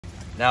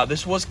Now,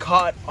 this was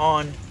caught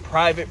on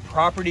private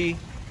property.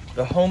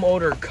 The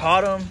homeowner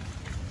caught him,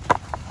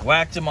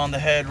 whacked him on the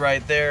head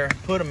right there,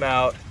 put him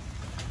out.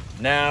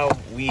 Now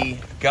we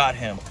got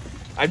him.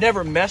 I've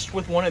never messed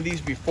with one of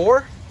these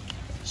before,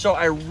 so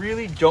I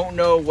really don't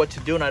know what to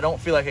do, and I don't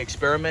feel like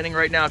experimenting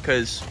right now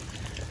because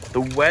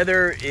the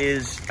weather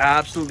is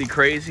absolutely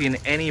crazy. In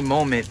any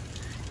moment,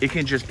 it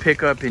can just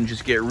pick up and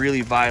just get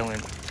really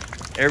violent.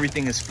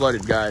 Everything is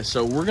flooded, guys.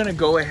 So we're gonna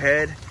go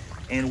ahead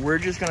and we're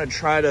just gonna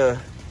try to,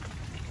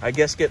 I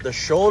guess, get the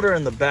shoulder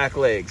and the back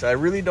legs. I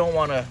really don't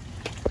wanna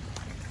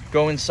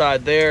go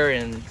inside there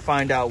and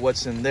find out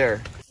what's in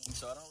there.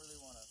 So I don't really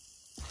wanna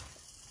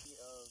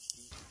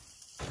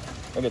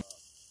look at like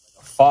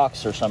a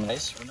fox or something.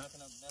 We're not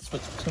gonna mess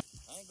with.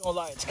 I ain't gonna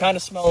lie, it's kind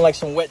of smelling like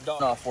some wet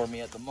dog off for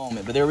me at the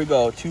moment. But there we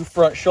go, 2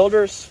 front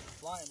shoulders.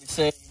 We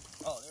say,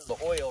 oh, there's the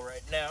oil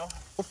right now.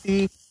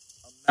 Healthy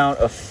amount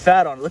of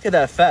fat on it. Look at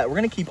that fat. We're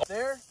gonna keep it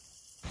there.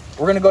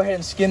 We're gonna go ahead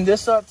and skin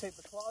this up, take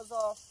the claws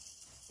off.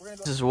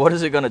 This is what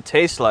is it gonna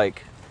taste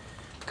like?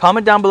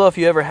 Comment down below if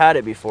you ever had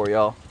it before,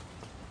 y'all.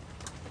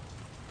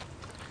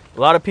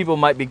 A lot of people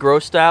might be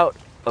grossed out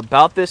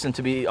about this, and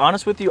to be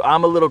honest with you,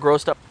 I'm a little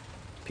grossed out.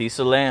 Piece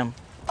of lamb.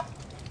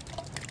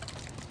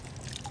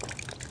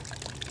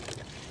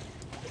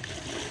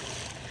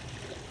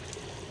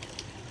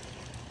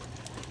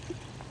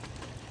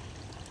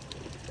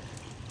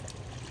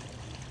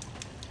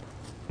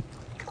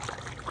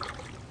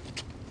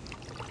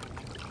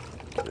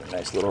 Give it a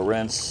nice little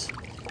rinse.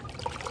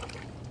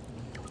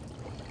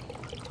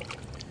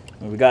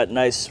 And we got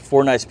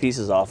 4 nice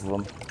pieces off of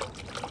them.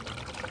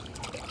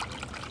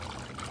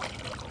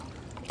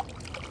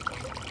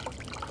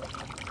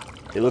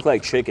 They look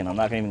like chicken, I'm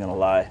not even gonna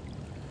lie.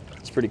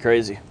 It's pretty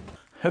crazy.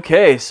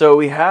 Okay, so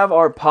we have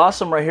our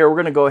possum right here. We're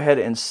gonna go ahead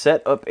and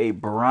set up a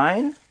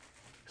brine.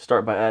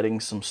 Start by adding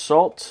some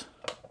salt.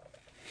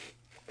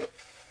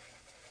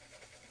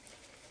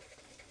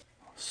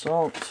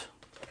 Salt.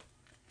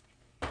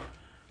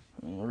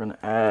 And we're gonna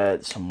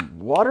add some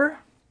water.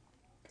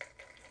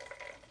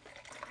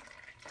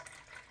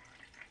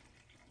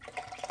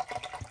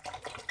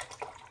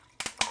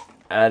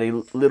 Add a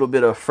little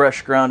bit of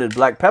fresh grounded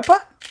black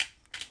pepper.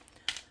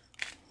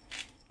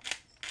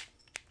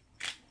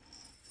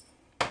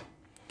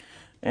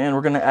 And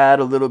we're gonna add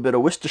a little bit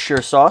of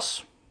Worcestershire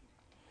sauce.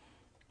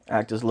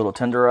 Act as a little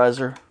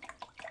tenderizer.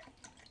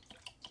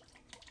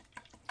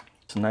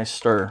 It's a nice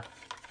stir.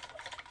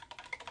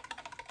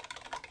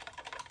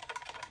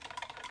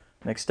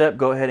 Next step,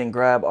 go ahead and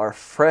grab our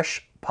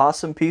fresh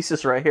possum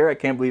pieces right here. I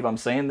can't believe I'm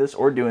saying this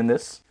or doing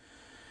this.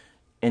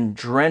 And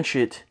drench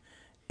it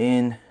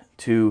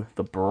into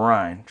the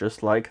brine,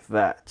 just like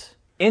that.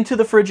 Into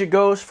the fridge it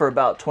goes for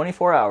about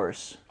 24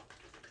 hours.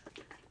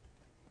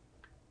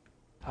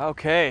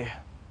 Okay.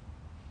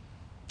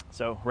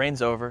 So,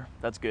 rain's over.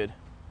 That's good.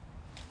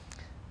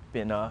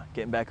 Been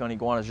getting back on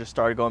iguanas. Just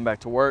started going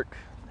back to work.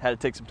 Had to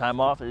take some time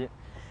off. If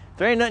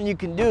there ain't nothing you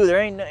can do, there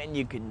ain't nothing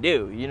you can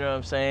do. You know what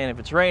I'm saying? If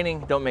it's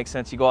raining, don't make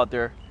sense. You go out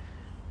there,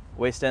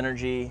 waste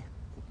energy,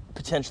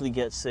 potentially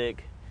get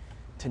sick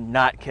to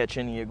not catch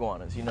any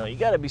iguanas. You know, you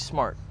got to be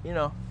smart. You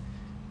know,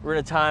 we're in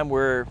a time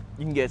where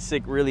you can get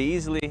sick really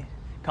easily,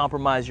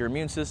 compromise your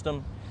immune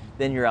system,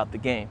 then you're out the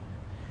game.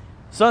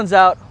 Sun's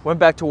out, went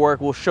back to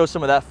work. We'll show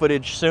some of that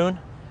footage soon.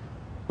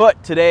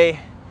 But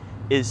today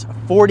is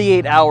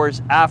 48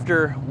 hours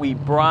after we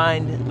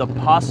brined the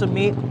possum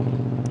meat.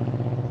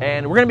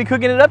 And we're gonna be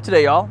cooking it up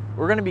today, y'all.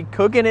 We're gonna be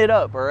cooking it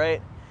up, all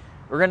right?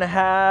 We're gonna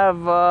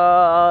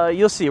have,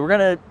 you'll see, we're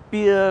gonna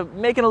be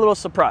making a little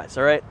surprise,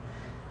 all right?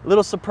 A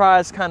little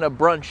surprise kind of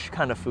brunch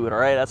kind of food, all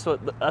right? That's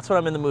what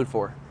I'm in the mood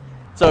for.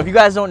 So if you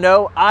guys don't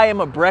know, I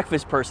am a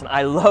breakfast person.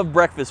 I love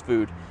breakfast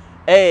food.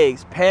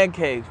 Eggs,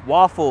 pancakes,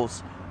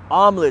 waffles,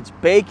 omelets,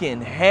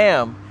 bacon,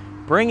 ham,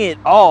 bring it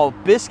all,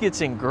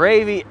 biscuits and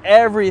gravy,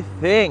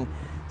 everything.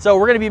 So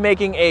we're gonna be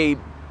making a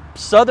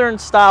Southern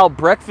style,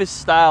 breakfast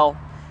style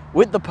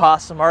with the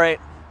possum. All right,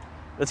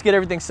 let's get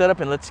everything set up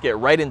and let's get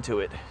right into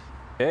it.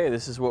 Okay,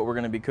 this is what we're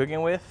gonna be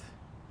cooking with.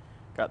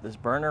 Got this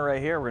burner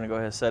right here. We're gonna go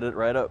ahead and set it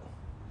right up.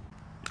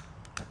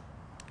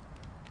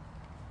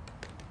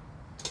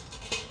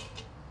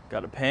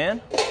 Got a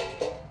pan.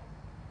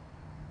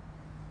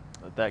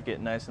 Let that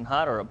get nice and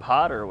hot, or a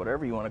pot, or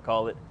whatever you wanna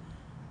call it.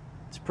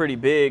 It's pretty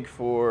big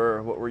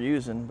for what we're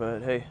using,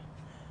 but hey,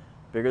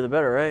 bigger the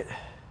better, right?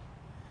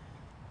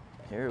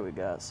 Here we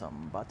got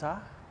some butter.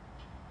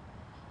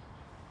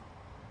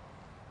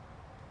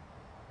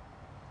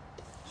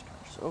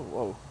 Oh,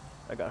 whoa,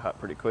 that got hot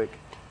pretty quick.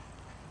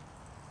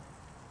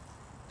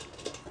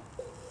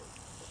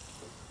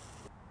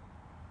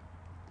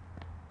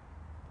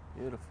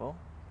 Beautiful.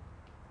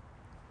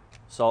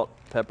 Salt,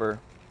 pepper,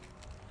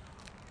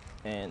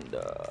 and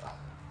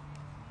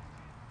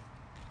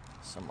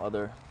some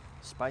other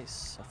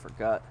spice, I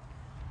forgot.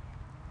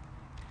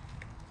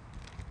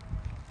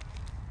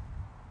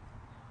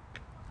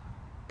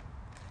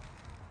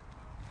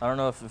 I don't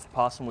know if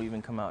possum will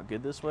even come out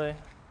good this way,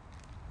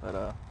 but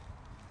I'm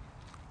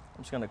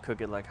just gonna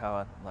cook it like how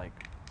I like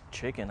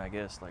chicken, I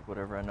guess, like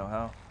whatever I know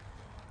how.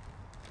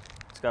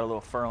 got a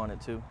little fur on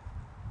it too.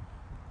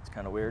 It's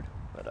kind of weird,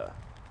 but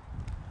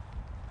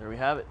there we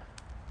have it.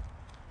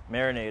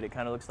 Marinated. It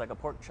kind of looks like a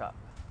pork chop.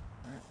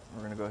 All right,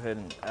 we're gonna go ahead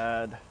and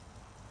add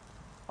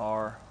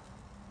our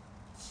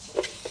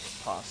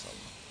possum.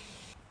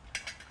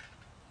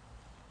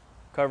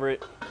 Cover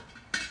it,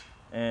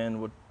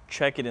 and we'll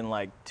check it in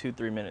like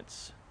 2-3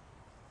 minutes.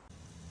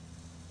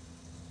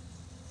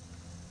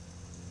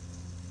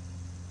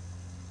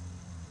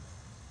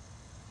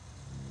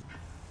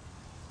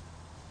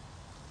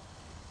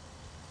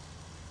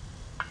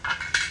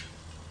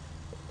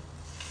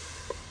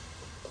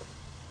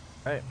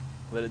 All right,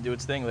 let it do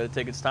its thing, let it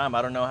take its time.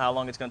 I don't know how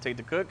long it's gonna take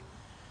to cook,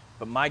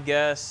 but my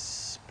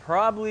guess,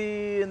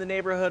 probably in the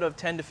neighborhood of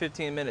 10 to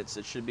 15 minutes,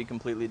 it should be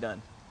completely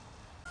done.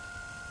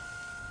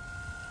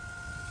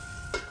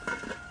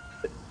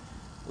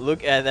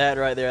 Look at that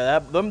right there.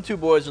 Them two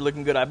boys are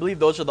looking good. I believe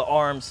those are the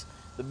arms.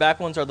 The back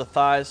ones are the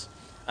thighs.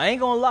 I ain't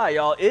gonna lie,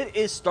 y'all. It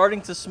is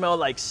starting to smell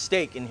like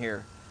steak in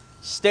here.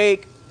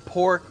 Steak,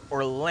 pork,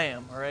 or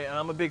lamb, all right? And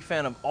I'm a big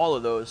fan of all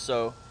of those,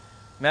 so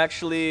I'm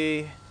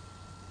actually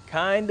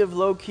kind of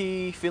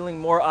low-key feeling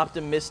more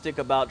optimistic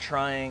about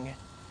trying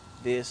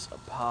this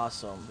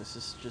possum. This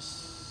is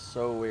just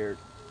so weird.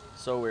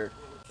 So weird.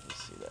 Let me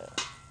see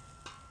that.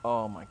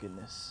 Oh my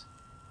goodness.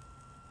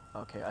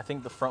 Okay, I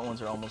think the front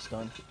ones are almost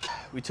done.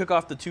 We took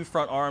off the two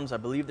front arms. I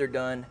believe they're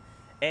done.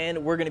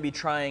 And we're gonna be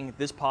trying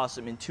this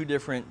possum in 2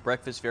 different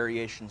breakfast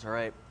variations, all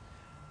right?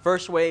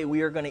 First way,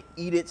 we are gonna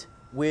eat it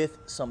with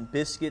some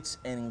biscuits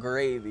and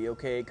gravy,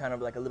 okay? Kind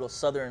of like a little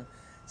southern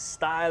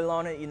style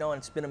on it, you know, and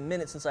it's been a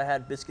minute since I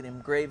had biscuit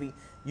and gravy.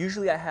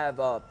 Usually I have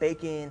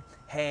bacon,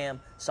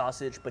 ham,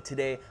 sausage, but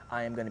today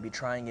I am gonna be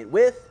trying it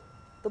with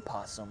the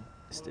possum.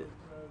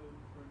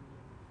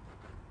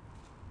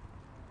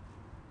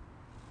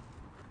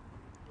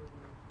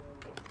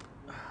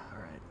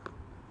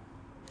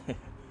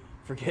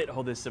 Forget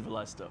all this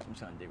civilized stuff. I'm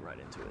just trying to dig right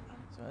into it.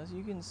 So as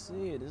you can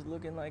see, it is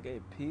looking like a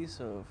piece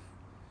of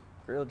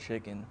grilled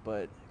chicken,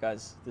 but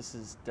guys, this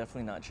is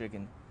definitely not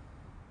chicken.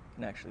 You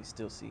can actually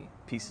still see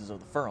pieces of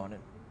the fur on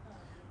it.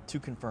 To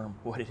confirm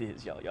what it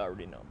is, y'all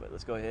already know, but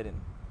let's go ahead and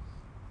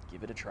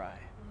give it a try.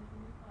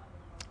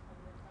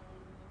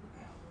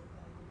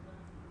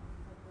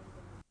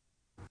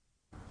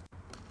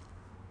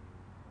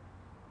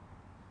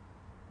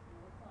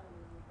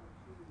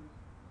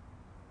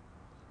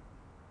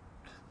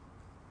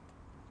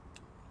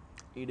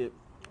 Eat it.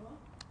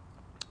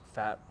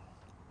 Fat,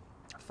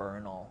 fur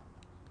and all.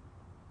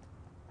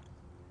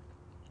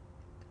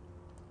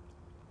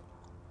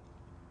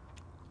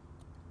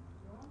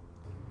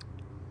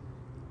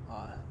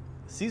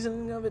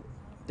 Seasoning of it,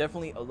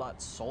 definitely a lot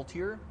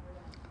saltier.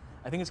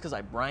 I think it's because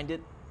I brined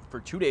it for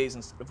 2 days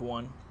instead of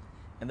 1.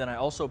 And then I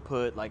also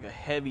put like a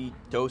heavy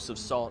dose of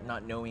salt,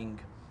 not knowing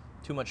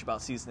too much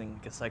about seasoning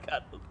because I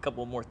got a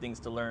couple more things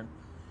to learn.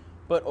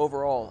 But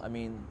overall, I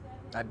mean,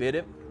 I bit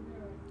it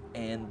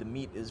and the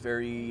meat is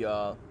very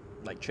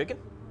like chicken.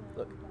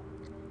 Look.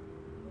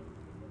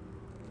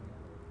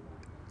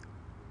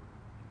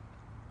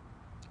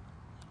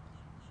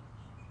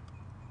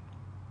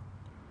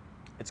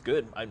 It's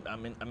good.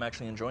 I'm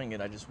actually enjoying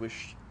it. I just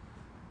wish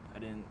I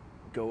didn't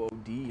go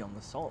OD on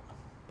the salt,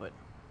 but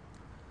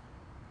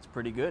it's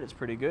pretty good. It's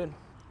pretty good.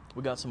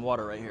 We got some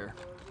water right here.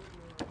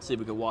 Let's see if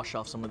we can wash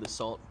off some of this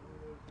salt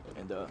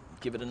and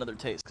give it another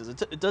taste because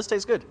it does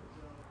taste good.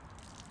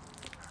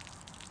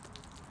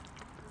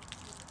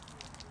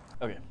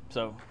 Okay,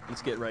 so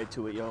let's get right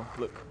to it, yo.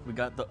 Look, we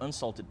got the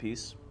unsalted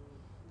piece.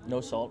 No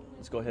salt.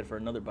 Let's go ahead for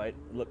another bite.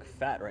 Look,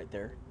 fat right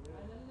there.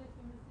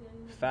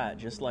 Fat,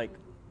 just like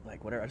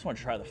whatever. I just want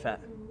to try the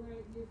fat.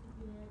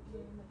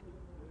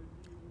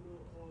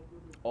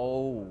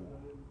 Oh.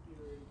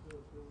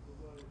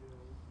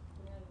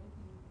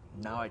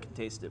 Now I can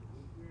taste it.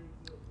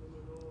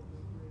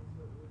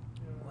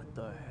 What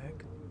the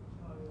heck?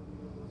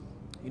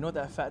 You know what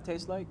that fat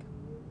tastes like?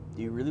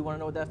 Do you really want to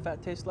know what that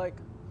fat tastes like?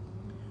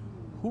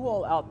 Who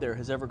all out there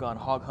has ever gone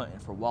hog hunting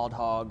for wild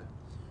hog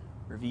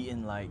or have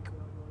eaten like,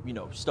 you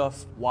know,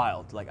 stuff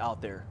wild, like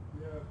out there?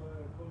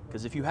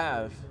 Because if you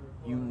have,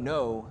 you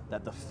know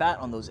that the fat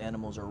on those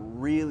animals are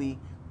really,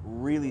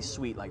 really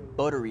sweet, like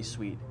buttery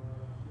sweet.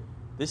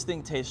 This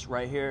thing tastes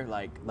right here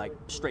like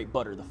straight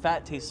butter. The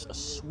fat tastes a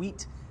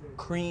sweet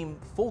cream,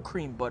 full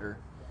cream butter,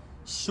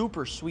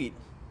 super sweet.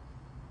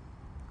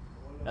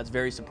 That's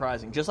very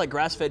surprising. Just like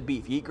grass-fed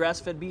beef. You eat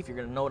grass-fed beef, you're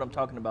gonna know what I'm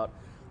talking about.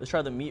 Let's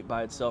try the meat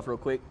by itself real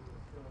quick.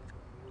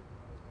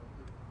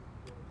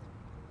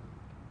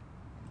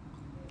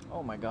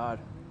 Oh my God.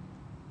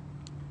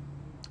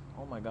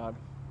 Oh my God.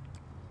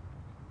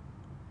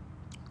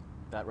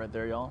 That right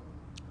there, y'all,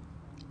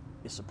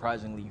 is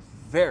surprisingly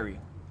very,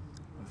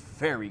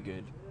 very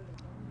good.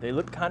 They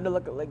look kind of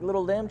like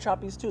little lamb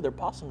choppies too. They're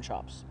possum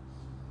chops.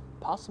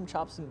 Possum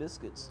chops and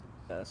biscuits.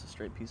 Yeah, that's a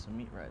straight piece of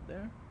meat right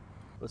there.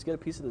 Let's get a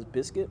piece of this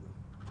biscuit.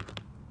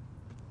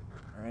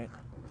 All right.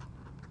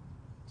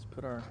 Let's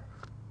put our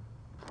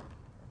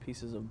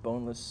pieces of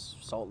boneless,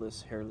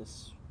 saltless,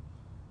 hairless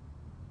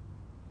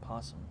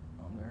possum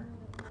on there.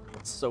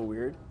 It's so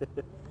weird.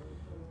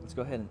 let's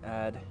go ahead and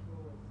add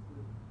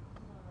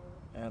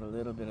a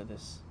little bit of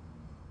this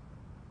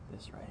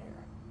right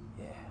here.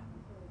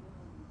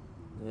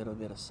 Yeah, a little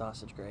bit of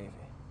sausage gravy.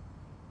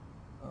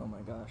 Oh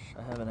my gosh,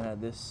 I haven't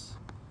had this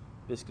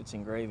biscuits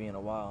and gravy in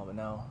a while, but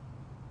now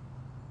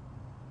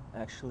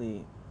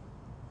actually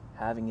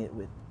having it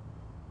with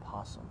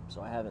Possum.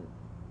 So I haven't,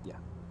 yeah,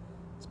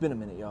 it's been a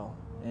minute, y'all,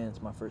 and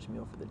it's my first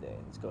meal for the day.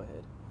 Let's go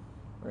ahead.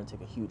 We're gonna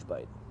take a huge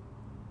bite.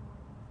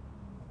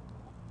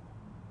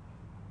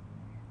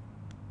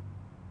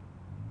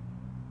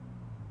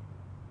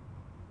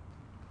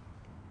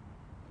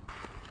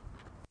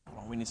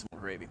 Oh, we need some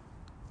more gravy.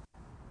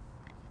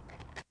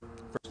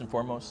 First and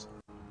foremost,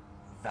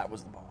 that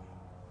was the bomb.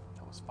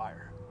 That was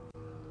fire.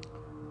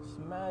 Just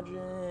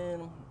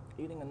imagine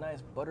eating a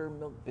nice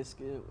buttermilk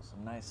biscuit with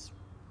some nice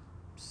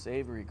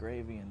savory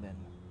gravy and then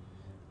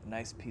a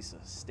nice piece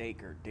of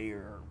steak or deer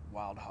or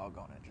wild hog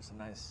on it. Just a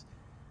nice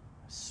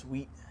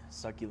sweet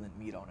succulent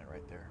meat on it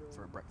right there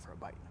for a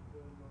bite.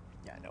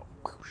 Yeah, I know.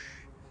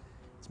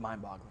 It's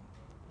mind-boggling.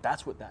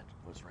 That's what that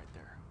was right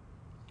there.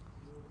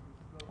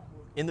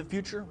 In the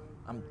future,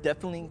 I'm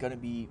definitely going to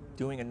be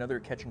doing another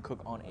catch and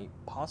cook on a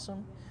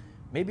possum.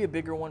 Maybe a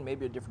bigger one,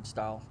 maybe a different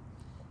style.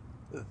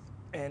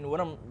 And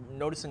what I'm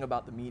noticing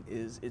about the meat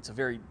is it's a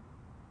very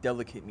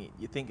delicate meat.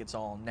 You think it's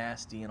all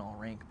nasty and all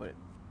rank, but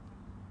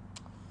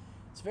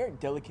it's very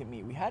delicate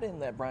meat. We had it in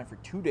that brine for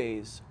 2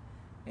 days,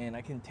 and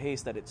I can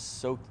taste that it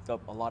soaked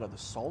up a lot of the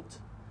salt.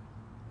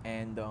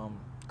 And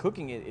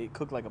cooking it, it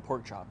cooked like a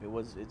pork chop.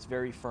 It's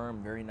very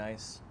firm, very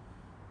nice.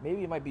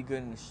 Maybe it might be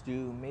good in a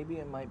stew. Maybe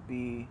it might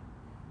be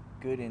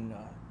good in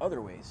other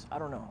ways. I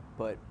don't know,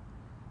 but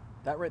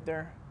that right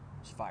there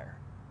is fire.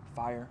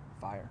 Fire,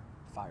 fire,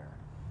 fire.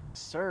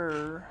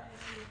 Sir,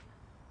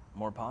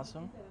 more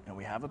possum, and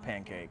we have a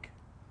pancake.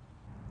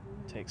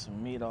 Take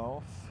some meat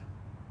off.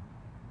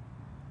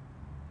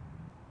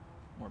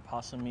 More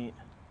possum meat.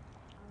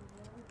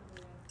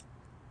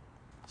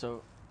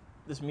 So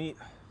this meat,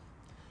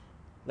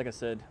 like I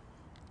said,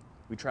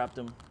 we trapped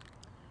him.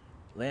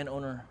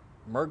 Landowner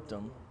murked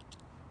him,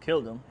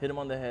 killed him, hit him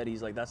on the head.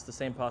 He's like, that's the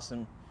same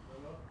possum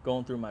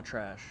going through my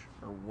trash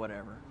or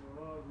whatever.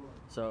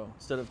 So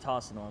instead of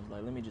tossing him, I was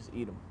like, let me just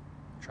eat him.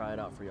 Try it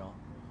out for y'all.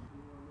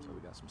 So we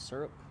got some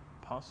syrup,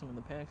 possum in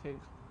the pancake,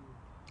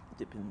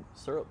 dip in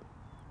syrup.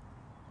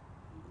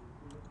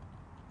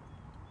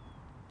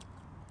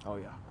 Oh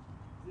yeah.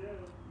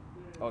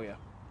 Oh yeah.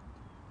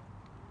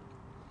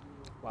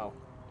 Wow.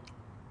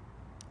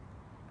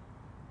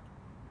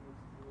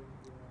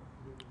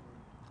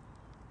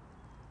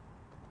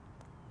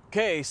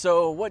 Okay,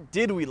 so what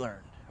did we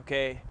learn?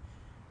 Okay,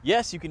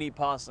 yes, you can eat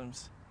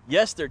possums.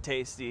 Yes, they're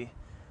tasty.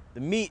 The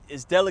meat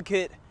is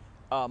delicate.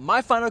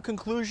 My final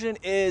conclusion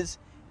is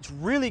it's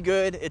really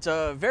good. It's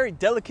a very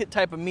delicate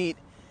type of meat.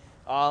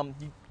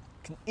 You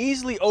can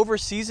easily over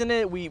season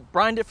it. We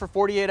brined it for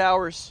 48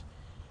 hours.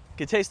 You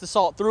can taste the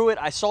salt through it.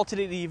 I salted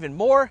it even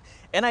more,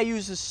 and I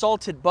used this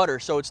salted butter.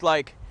 So it's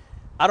like,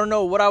 I don't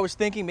know what I was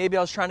thinking. Maybe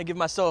I was trying to give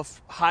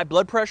myself high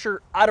blood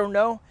pressure. I don't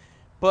know,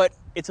 but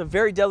it's a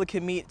very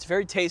delicate meat. It's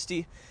very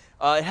tasty.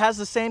 It has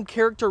the same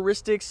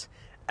characteristics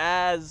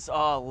as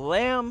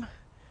lamb,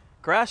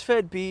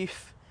 grass-fed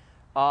beef,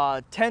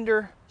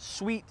 tender,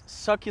 sweet,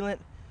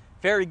 succulent,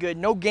 very good.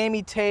 No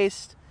gamey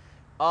taste.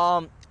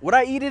 Would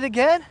I eat it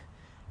again?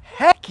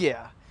 Heck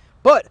yeah.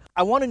 But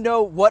I want to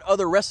know what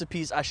other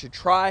recipes I should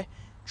try.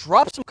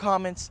 Drop some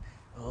comments.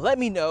 Let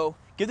me know.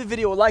 Give the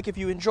video a like if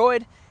you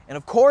enjoyed. And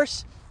of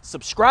course,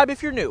 subscribe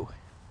if you're new.